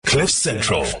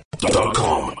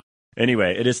CliffCentral.com.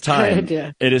 Anyway, it is time. Oh,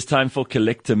 dear. It is time for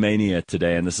Collectomania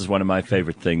today, and this is one of my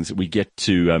favorite things. We get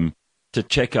to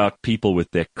check out people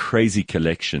with their crazy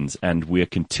collections, and we're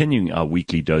continuing our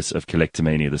weekly dose of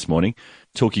Collectomania this morning,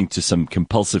 talking to some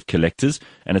compulsive collectors,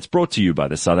 and it's brought to you by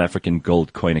the South African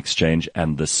Gold Coin Exchange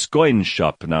and the Scoin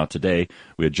Shop. Now, today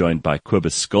we're joined by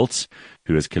Kobus Scholtz,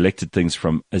 who has collected things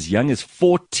from as young as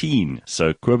 14.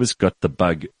 So Kobus got the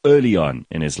bug early on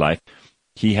in his life.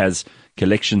 He has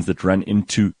collections that run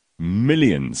into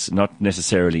millions, not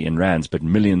necessarily in rands, but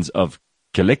millions of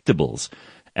collectibles.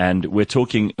 And we're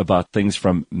talking about things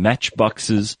from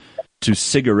matchboxes to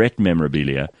cigarette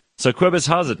memorabilia. So, Kobus,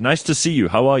 how's it? Nice to see you.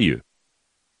 How are you?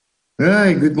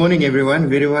 Hi, good morning, everyone.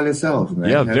 Very well yourself, man.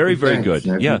 Yeah, very, very good.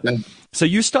 Yeah. So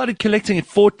you started collecting at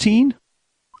 14?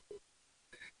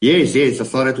 Yes. I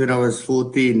started when I was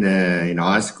 14 in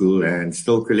high school and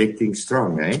still collecting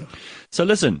strong, eh? So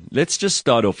listen, let's just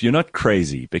start off. You're not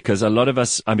crazy, because a lot of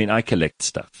us, I mean, I collect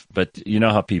stuff, but you know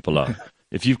how people are.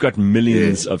 If you've got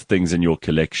millions of things in your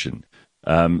collection,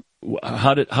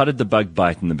 how did the bug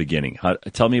bite in the beginning?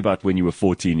 Tell me about when you were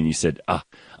 14 and you said,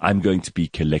 I'm going to be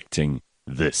collecting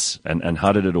this. And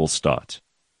how did it all start?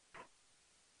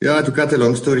 Yeah, to cut a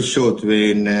long story short,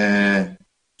 when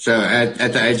so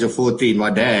at the age of 14, my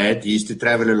dad used to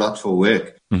travel a lot for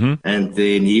work. Mm-hmm. And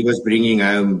then he was bringing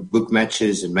home book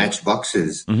matches and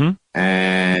matchboxes,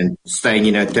 and staying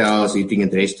in hotels, eating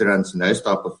at restaurants and those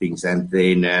type of things. And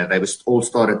then they all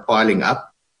started piling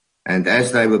up. And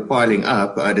as they were piling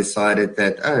up, I decided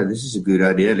that, this is a good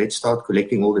idea. Let's start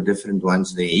collecting all the different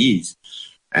ones there is.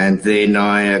 And then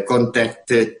I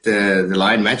contacted the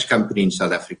Lion Match Company in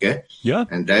South Africa. Yeah.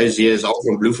 And those years, I'm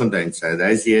from Bloemfontein. So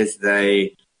those years,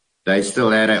 they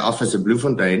still had an office at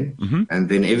Bloemfontein. Mm-hmm. And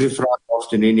then every Friday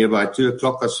afternoon, here by 2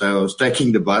 o'clock or so, I was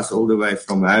taking the bus all the way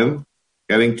from home,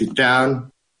 going to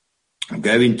town,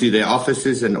 going to their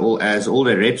offices, and as all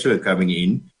the reps were coming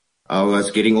in, I was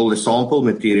getting all the sample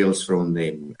materials from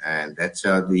them. And that's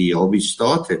how the hobby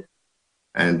started.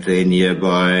 And then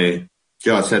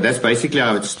so that's basically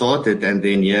how it started. And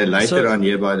then later on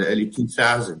by the early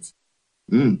 2000s.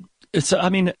 So, I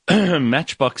mean,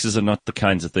 matchboxes are not the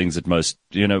kinds of things that most,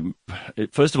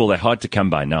 first of all, they're hard to come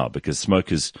by now because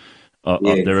smokers,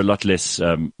 there are a lot less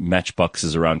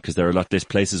matchboxes around because there are a lot less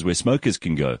places where smokers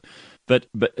can go. But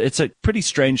it's a pretty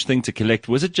strange thing to collect.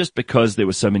 Was it just because there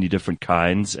were so many different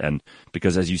kinds and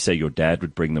because, as you say, your dad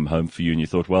would bring them home for you and you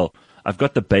thought, well, I've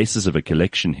got the basis of a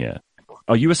collection here.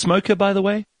 Are you a smoker, by the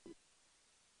way?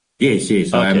 Yes, okay.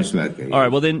 I am a smoker. Yeah. All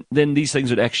right, well, then these things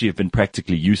would actually have been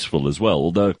practically useful as well,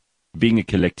 although being a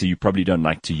collector, you probably don't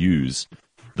like to use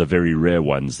the very rare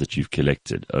ones that you've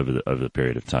collected over the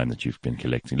period of time that you've been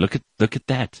collecting. Look at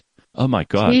that. Oh, my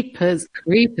God.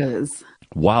 Creepers.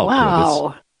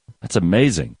 Wow. That's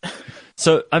amazing.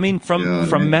 So, I mean,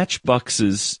 from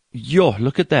matchboxes,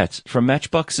 look at that. From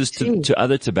matchboxes to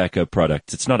other tobacco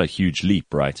products, it's not a huge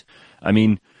leap, right? I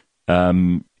mean,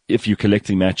 if you're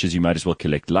collecting matches, you might as well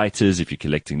collect lighters. If you're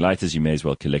collecting lighters, you may as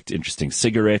well collect interesting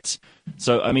cigarettes.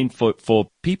 So, I mean, for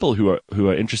people who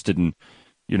are interested in,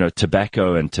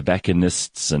 tobacco and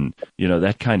tobacconists and,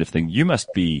 that kind of thing, you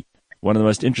must be one of the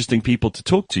most interesting people to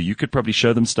talk to. You could probably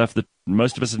show them stuff that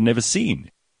most of us have never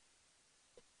seen.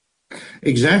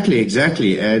 Exactly.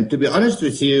 And to be honest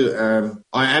with you,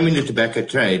 I am in the tobacco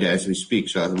trade as we speak.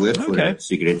 So I work for a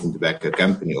cigarette and tobacco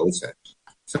company also.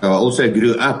 So I also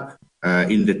grew up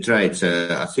in the trade.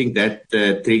 So I think that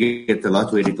triggered a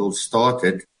lot where it all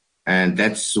started. And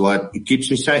that's what it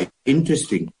keeps me so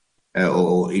interesting,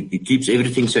 or it keeps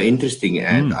everything so interesting.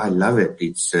 And I love it.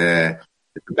 It's the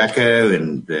tobacco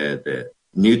and the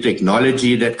new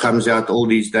technology that comes out all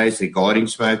these days regarding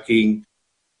smoking,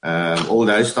 all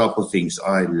those type of things.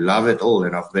 I love it all.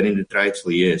 And I've been in the trade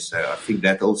for years. So I think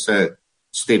that also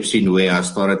steps in where I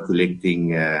started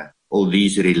collecting all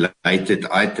these related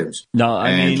items. No,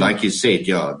 I mean, like you said,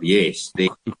 yes, they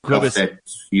stuff that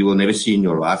you will never see in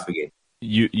your life again.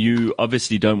 You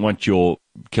obviously don't want your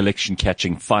collection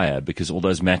catching fire because all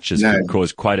those matches could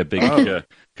cause quite a big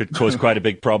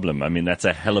problem. I mean, that's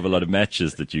a hell of a lot of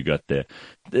matches that you got there.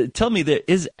 Tell me, there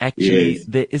is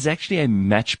actually a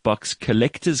matchbox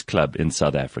collectors club in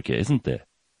South Africa, isn't there?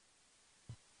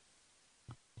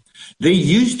 There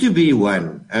used to be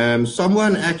one. There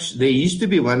used to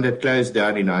be one that closed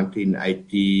down in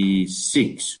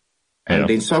 1986. And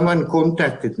then someone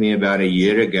contacted me about a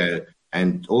year ago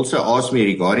and also asked me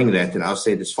regarding that. And I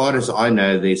said, as far as I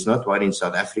know, there's not one in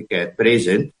South Africa at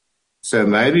present. So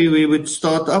maybe we would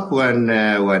start up one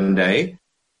day.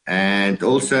 And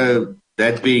also,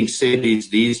 that being said, is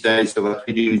these days what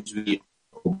we do is we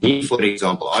me, for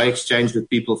example, I exchange with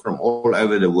people from all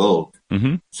over the world.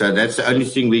 Mm-hmm. So that's the only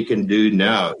thing we can do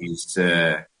now is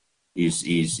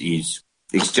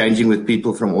exchanging with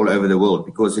people from all over the world,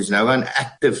 because there's no one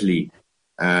actively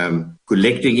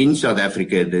collecting in South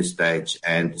Africa at this stage,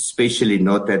 and especially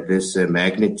not at this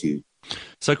magnitude.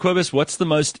 So, Cobus, what's the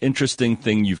most interesting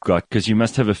thing you've got? Because you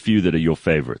must have a few that are your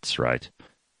favorites, right?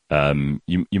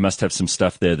 You must have some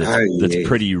stuff there that's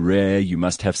pretty rare. You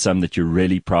must have some that you're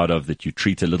really proud of, that you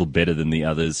treat a little better than the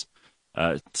others.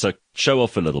 So show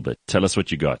off a little bit. Tell us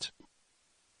what you got.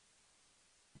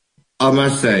 I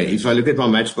must say, if I look at my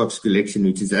Matchbox collection,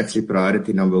 which is actually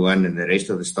priority number one, and the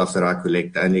rest of the stuff that I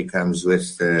collect only comes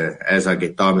with as I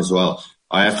get time as well.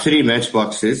 I have 3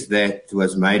 Matchboxes that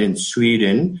was made in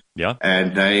Sweden,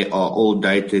 and they are all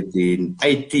dated in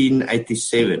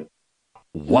 1887.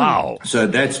 Wow! So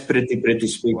that's pretty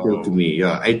special to me.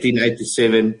 Yeah,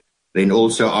 1887. Then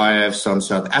also I have some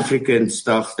South African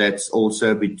stuff that's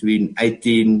also between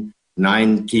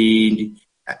 1890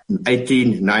 and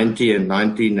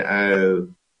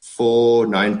 1904,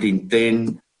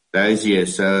 1910, those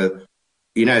years. So,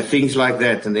 things like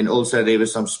that. And then also there were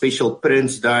some special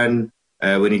prints done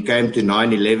when it came to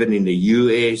 9/11 in the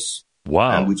US.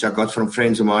 Wow. Which I got from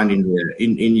friends of mine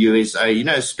in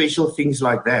USA. Special things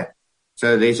like that.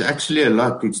 So there's actually a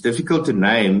lot. It's difficult to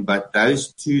name, but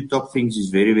those 2 top things is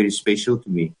very, very special to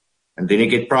me. And then you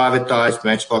get privatized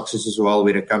Matchboxes as well,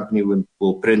 where a company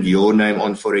will print your name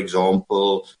on, for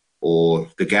example, or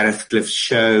the Gareth Cliff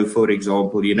Show, for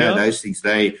example. Those things,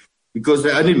 because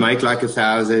they only make like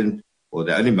 1,000, or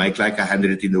they only make like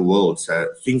 100 in the world. So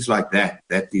things like that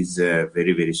is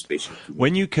very, very special to me.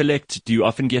 When you collect, do you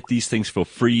often get these things for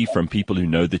free from people who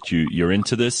know that you're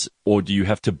into this, or do you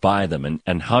have to buy them?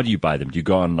 And how do you buy them? Do you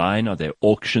go online? Are there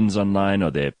auctions online?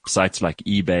 Are there sites like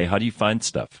eBay? How do you find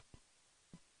stuff?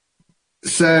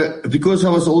 So, because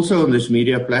I was also on this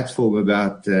media platform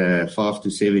about 5 to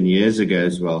 7 years ago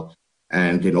as well,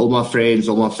 and then all my friends,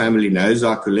 all my family knows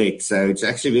I collect. So it's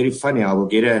actually very funny. I will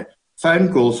get a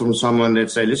phone call from someone that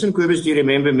say, "Listen, Cobus, do you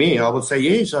remember me?" I will say,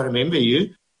 "Yes, I remember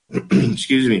you."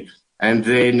 Excuse me. And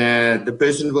then the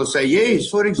person will say, "Yes,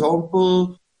 for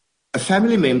example, a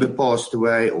family member passed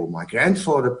away, or my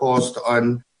grandfather passed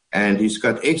on, and he's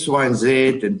got X, Y, and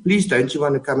Z, and please, don't you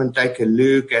want to come and take a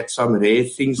look at some rare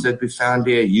things that we found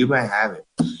here? You may have it."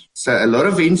 So a lot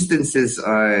of instances,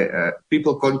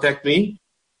 people contact me.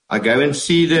 I go and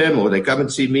see them, or they come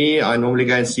and see me. I normally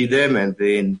go and see them, and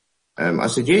then I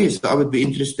said, "Yes, I would be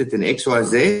interested in X, Y,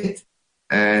 Z."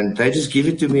 And they just give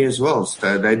it to me as well.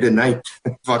 So they donate,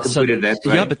 if I can put it that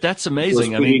way. Yeah, but that's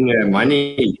amazing.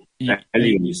 Money.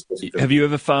 Have you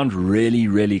ever found really,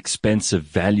 really expensive,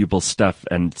 valuable stuff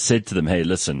and said to them, "Hey,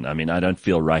 listen, I don't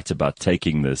feel right about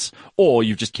taking this," or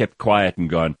you've just kept quiet and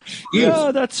gone,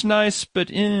 "Yeah, that's nice,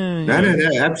 but No,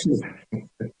 absolutely.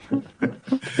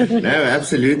 No,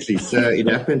 absolutely. So it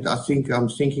happened. I think I'm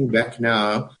thinking back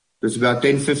now. It was about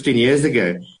 10, 15 years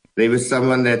ago. There was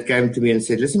someone that came to me and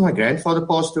said, "Listen, my grandfather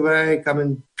passed away. Come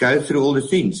and go through all the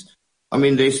things."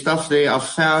 There's stuff there. I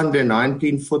found a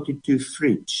 1942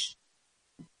 fridge.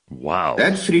 Wow.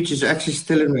 That fridge is actually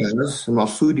still in my house, and my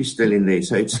food is still in there,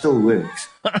 so it still works.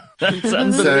 That's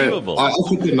unbelievable. So I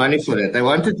offered the money for that. They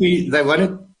wanted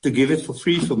to give it for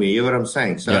free for me. You know what I'm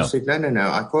saying? So I said, no,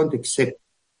 I can't accept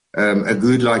a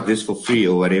good like this for free,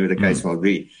 or whatever the case might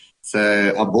be.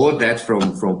 So I bought that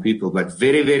from people, but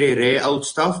very, very rare old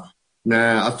stuff.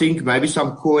 Now, I think maybe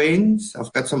some coins.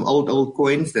 I've got some old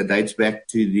coins that dates back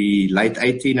to the late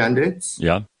 1800s.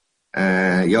 Yeah.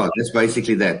 That's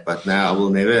basically that. But now I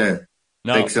will never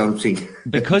take something.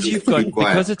 Because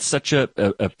it's such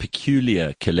a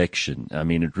peculiar collection.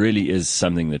 It really is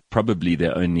something that probably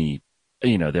they're only,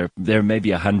 there are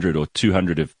maybe 100 or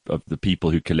 200 of the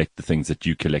people who collect the things that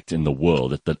you collect in the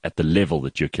world at the level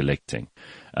that you're collecting.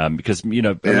 Because,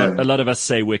 a lot of us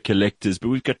say we're collectors, but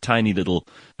we've got tiny little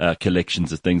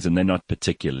collections of things, and they're not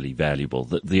particularly valuable.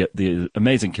 The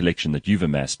amazing collection that you've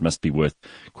amassed must be worth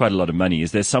quite a lot of money.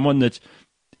 Is there someone that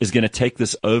is going to take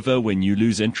this over when you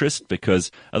lose interest?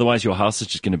 Because otherwise your house is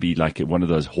just going to be like one of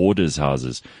those hoarders'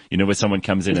 houses, where someone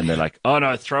comes in and they're like, "Oh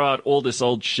no, throw out all this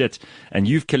old shit." And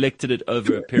you've collected it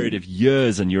over a period of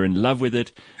years and you're in love with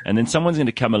it. And then someone's going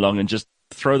to come along and just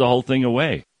throw the whole thing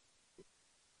away.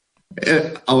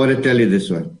 I want to tell you this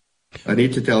one. I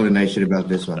need to tell the nation about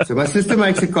this one. So my sister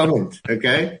makes a comment,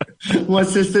 okay? My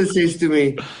sister says to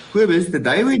me, "Cobus, the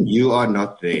day when you are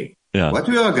not there, what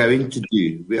we are going to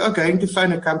do, we are going to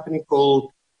find a company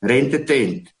called Rent a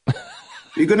Tent.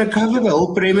 We're going to cover the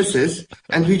whole premises,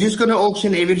 and we're just going to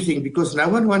auction everything because no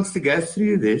one wants to go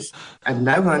through this, and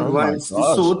no one wants to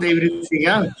sort everything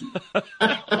out.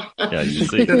 Yeah, you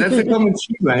see. So that's a common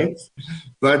theme, mate.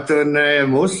 But on a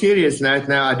more serious note,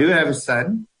 now I do have a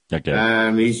son.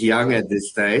 Okay. He's young at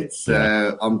this stage,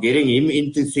 so I'm getting him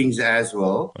into things as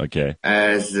well. Okay.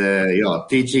 As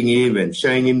teaching him and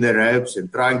showing him the ropes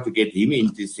and trying to get him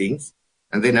into things.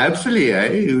 And then hopefully,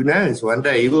 who knows, one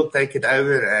day he will take it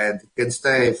over and can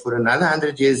stay for another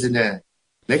 100 years in the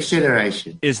next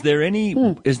generation. Is there any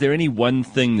one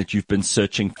thing that you've been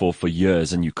searching for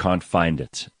years and you can't find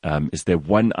it? Is there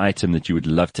one item that you would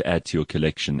love to add to your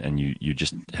collection and you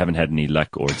just haven't had any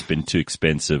luck, or it's been too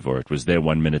expensive, or it was there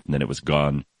 1 minute and then it was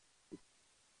gone?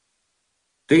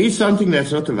 There is something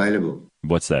that's not available.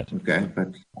 What's that? Okay,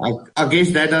 but I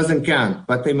guess that doesn't count.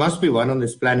 But there must be one on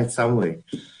this planet somewhere.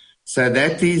 So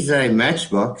that is a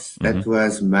matchbox that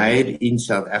was made in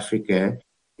South Africa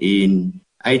in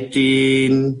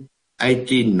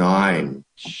 1889.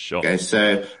 Sure. Okay,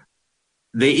 so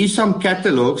there is some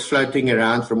catalogs floating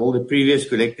around from all the previous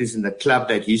collectors in the club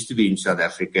that used to be in South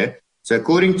Africa. So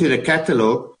according to the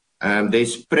catalog,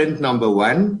 there's print number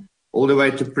 1 all the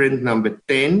way to print number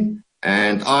 10,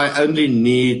 and I only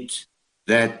need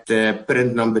that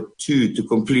print number 2 to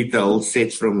complete the whole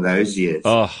set from those years.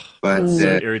 Oh, but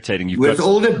so irritating. You've got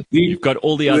all the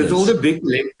others. With all the big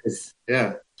collectors,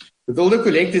 with all the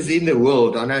collectors in the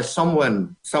world, I know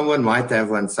someone might have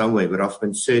one somewhere, but I've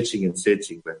been searching and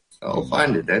searching, but I'll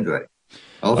find it, don't worry.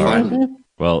 I'll find it.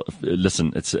 Well,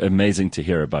 listen, it's amazing to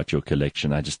hear about your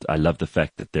collection. I love the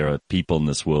fact that there are people in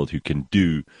this world who can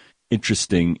do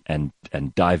interesting and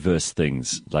diverse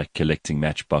things like collecting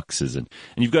matchboxes, and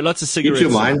you've got lots of cigarettes.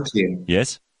 Keeps your mind clear.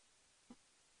 Yes?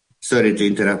 Sorry to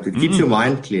interrupt. It keeps your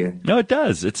mind clear. No, it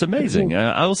does. It's amazing.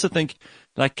 I also think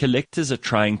like collectors are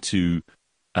trying to,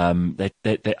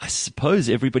 I suppose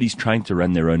everybody's trying to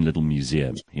run their own little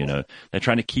museum, you know. They're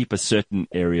trying to keep a certain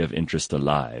area of interest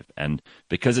alive. And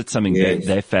because it's something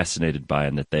they're fascinated by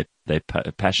and that they're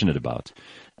passionate about,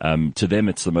 to them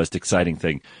it's the most exciting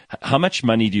thing. How much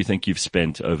money do you think you've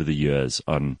spent over the years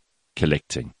on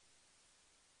collecting?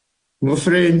 My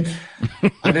friend,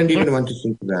 I don't even want to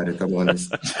think about it, I'm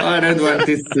honest. I don't want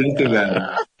to think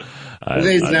about it.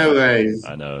 There's no ways.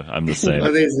 I know. I'm the same.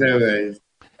 There's no ways.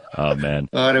 Oh, man.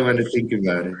 I don't want to think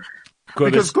about it.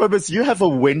 Because, Cobus, you have a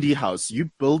Wendy house.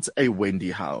 You built a Wendy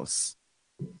house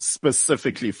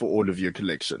specifically for all of your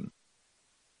collection.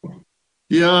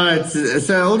 Yeah,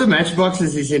 so all the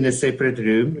matchboxes is in a separate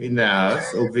room in the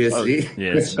house, obviously. Oh,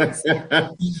 yes.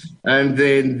 And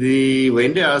then the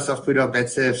Wendy house I've put up,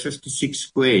 that's 56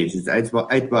 squares. It's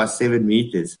 8 by 7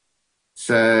 meters.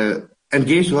 So, and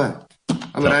guess what?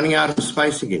 I'm running out of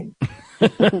space again.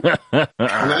 I'm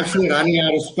actually running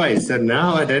out of space. So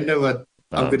now I don't know what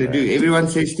I'm going to do. Everyone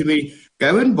says to me,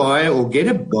 go and buy or get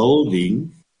a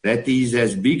building that is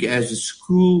as big as a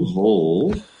school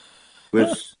hall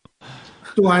with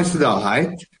twice the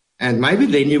height, and maybe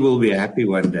then you will be happy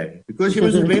one day. Because you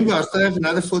must remember, I still have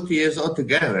another 40 years on to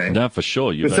go, right? No, for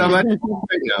sure. You've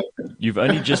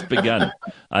only just begun.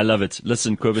 I love it.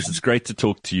 Listen, Cobus, it's great to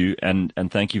talk to you, and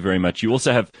thank you very much. You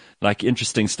also have like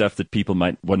interesting stuff that people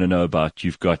might want to know about.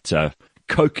 You've got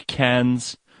Coke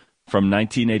cans from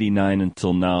 1989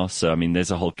 until now. So, I mean,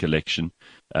 there's a whole collection.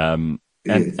 And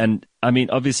I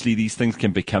mean, obviously these things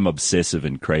can become obsessive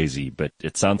and crazy, but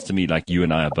it sounds to me like you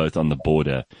and I are both on the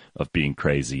border of being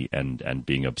crazy and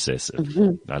being obsessive.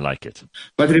 I like it.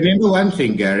 But remember one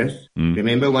thing, Gareth.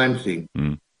 Remember one thing.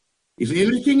 If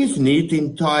everything is neat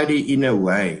and tidy in a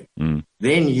way,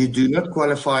 then you do not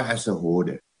qualify as a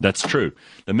hoarder. That's true.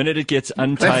 The minute it gets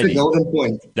untidy, that's the golden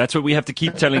point. That's what we have to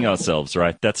keep telling ourselves,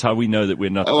 right? That's how we know that we're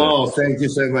not. Thank you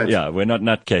so much. Yeah, we're not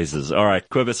nutcases. All right,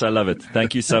 Cobus, I love it.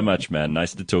 Thank you so much, man.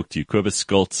 Nice to talk to you. Cobus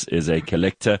Scholtz is a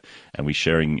collector, and we're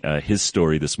sharing his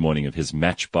story this morning of his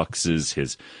matchboxes,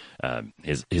 his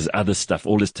other stuff,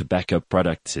 all his tobacco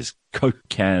products, his Coke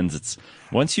cans. It's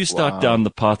once you start down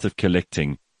the path of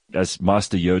collecting, as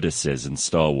Master Yoda says in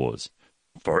Star Wars,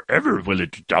 forever will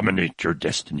it dominate your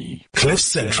destiny.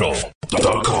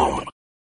 CliffCentral.com